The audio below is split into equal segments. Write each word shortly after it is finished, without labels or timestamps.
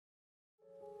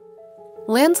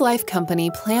Land Life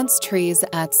Company plants trees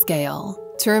at scale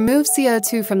to remove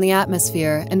CO2 from the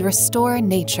atmosphere and restore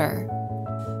nature.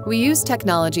 We use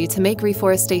technology to make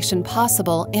reforestation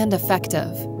possible and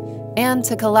effective, and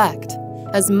to collect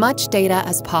as much data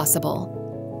as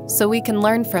possible, so we can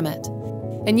learn from it,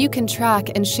 and you can track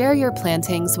and share your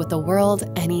plantings with the world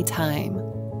anytime.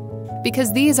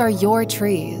 Because these are your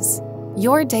trees,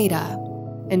 your data,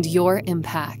 and your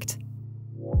impact.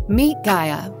 Meet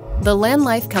GAIA, the Land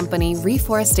Life Company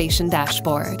Reforestation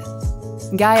Dashboard.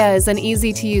 GAIA is an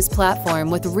easy-to-use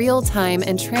platform with real-time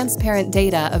and transparent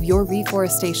data of your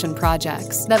reforestation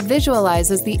projects that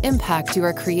visualizes the impact you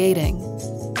are creating.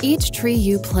 Each tree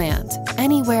you plant,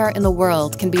 anywhere in the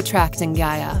world, can be tracked in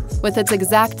GAIA, with its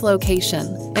exact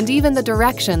location and even the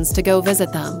directions to go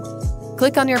visit them.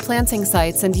 Click on your planting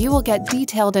sites and you will get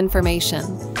detailed information,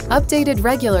 updated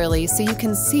regularly so you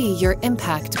can see your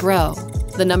impact grow.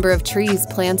 The number of trees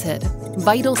planted,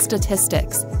 vital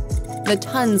statistics, the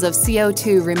tons of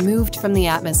CO2 removed from the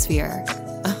atmosphere.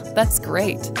 That's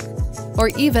great. Or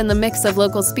even the mix of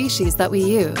local species that we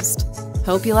used.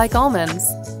 Hope you like almonds.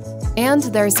 And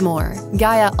there's more.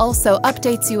 GAIA also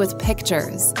updates you with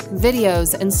pictures,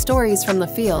 videos, and stories from the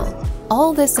field.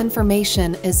 All this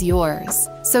information is yours,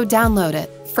 so download it,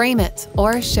 frame it,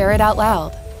 or share it out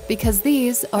loud, because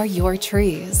these are your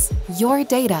trees, your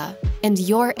data, and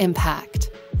your impact.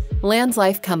 Land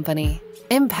Life Company.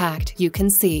 Impact you can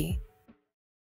see.